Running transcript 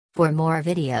For more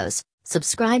videos,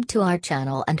 subscribe to our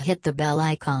channel and hit the bell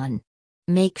icon.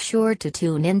 Make sure to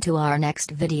tune in to our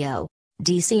next video,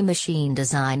 DC Machine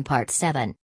Design Part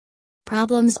 7.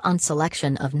 Problems on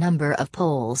selection of number of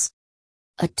poles.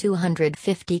 A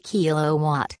 250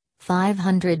 kilowatt,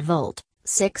 500 volt,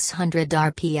 600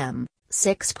 RPM,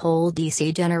 6-pole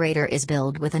DC generator is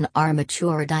built with an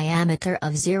armature diameter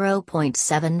of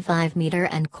 0.75 meter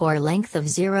and core length of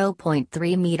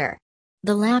 0.3 meter.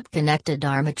 The lap-connected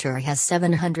armature has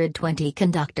 720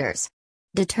 conductors.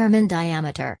 Determine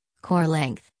diameter, core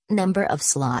length, number of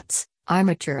slots,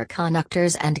 armature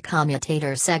conductors and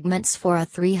commutator segments for a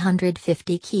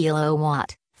 350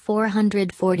 kilowatt,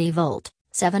 440 volt,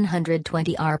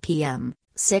 720 RPM,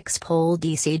 6-pole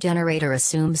DC generator.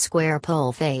 Assume square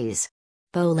pole phase.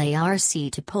 Pole ARC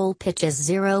to pole pitch is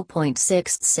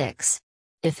 0.66.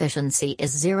 Efficiency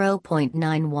is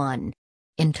 0.91.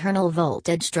 Internal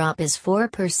voltage drop is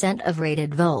 4% of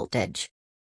rated voltage.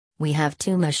 We have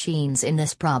two machines in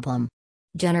this problem.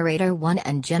 Generator 1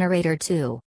 and Generator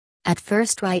 2. At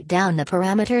first write down the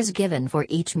parameters given for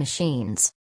each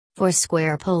machines. For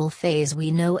square pole phase we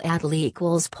know L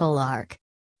equals pole arc.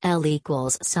 L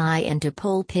equals psi into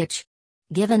pole pitch.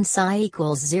 Given psi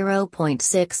equals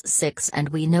 0.66 and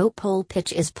we know pole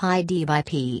pitch is pi d by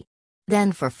p.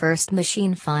 Then for first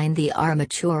machine find the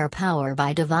armature power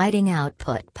by dividing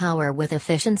output power with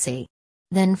efficiency.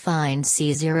 Then find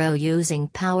C0 using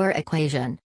power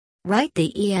equation. Write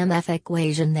the EMF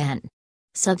equation then.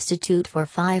 Substitute for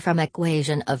phi from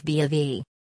equation of B of E.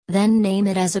 Then name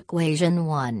it as equation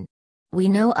 1. We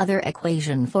know other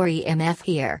equation for EMF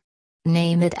here.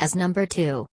 Name it as number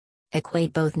 2.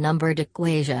 Equate both numbered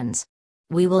equations.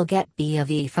 We will get B of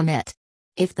E from it.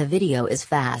 If the video is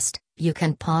fast, you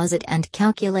can pause it and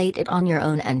calculate it on your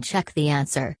own and check the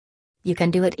answer. You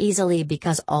can do it easily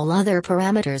because all other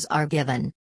parameters are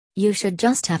given. You should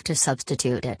just have to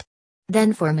substitute it.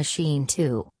 Then for machine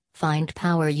 2, find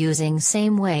power using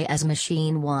same way as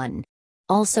machine 1.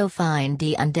 Also find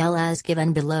D and L as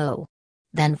given below.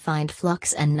 Then find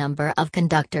flux and number of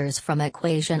conductors from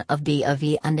equation of B of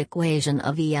E and equation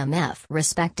of EMF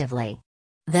respectively.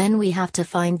 Then we have to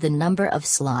find the number of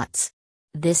slots.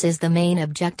 This is the main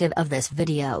objective of this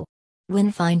video.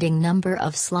 When finding number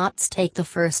of slots, take the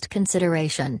first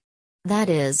consideration. That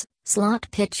is, slot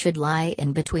pitch should lie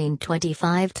in between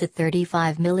 25 to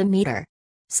 35 mm.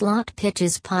 Slot pitch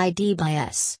is pi d by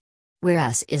s, where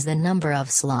s is the number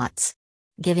of slots.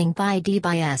 Giving pi d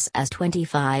by s as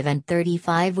 25 and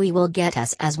 35, we will get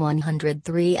s as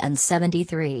 103 and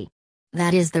 73.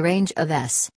 That is the range of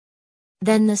s.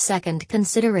 Then the second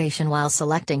consideration while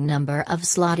selecting number of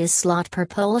slot is slot per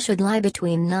pole should lie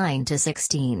between 9 to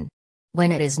 16.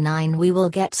 When it is 9 we will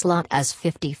get slot as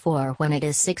 54, when it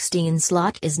is 16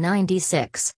 slot is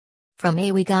 96. From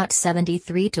A we got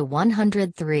 73 to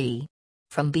 103.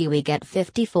 From B we get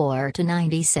 54 to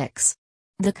 96.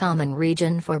 The common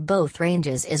region for both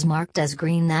ranges is marked as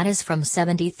green, that is from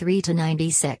 73 to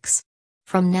 96.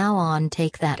 From now on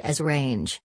take that as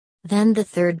range. Then the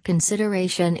third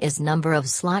consideration is number of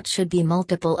slots should be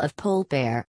multiple of pole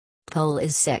pair. Pole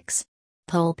is 6.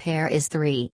 Pole pair is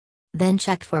 3. Then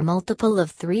check for multiple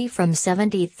of 3 from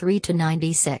 73 to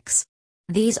 96.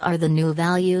 These are the new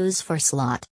values for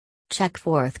slot. Check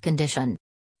fourth condition.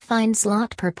 Find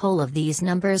slot per pole of these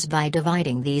numbers by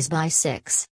dividing these by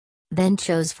 6. Then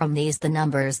choose from these the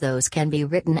numbers those can be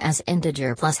written as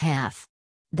integer plus half.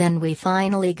 Then we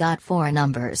finally got 4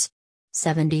 numbers.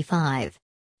 75.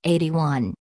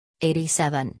 81.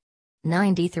 87.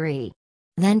 93.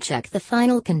 Then check the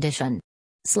final condition.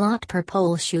 Slot per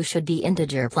pole shoe should be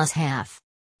integer plus half.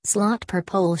 Slot per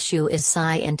pole shoe is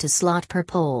psi into slot per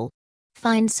pole.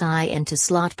 Find psi into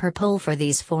slot per pole for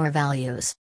these 4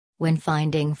 values. When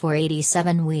finding for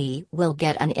 87 we will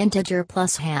get an integer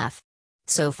plus half.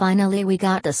 So finally we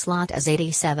got the slot as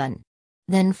 87.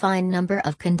 Then find number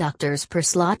of conductors per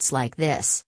slots like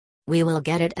this. We will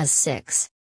get it as 6.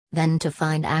 Then to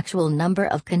find actual number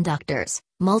of conductors,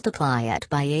 multiply it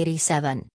by 87.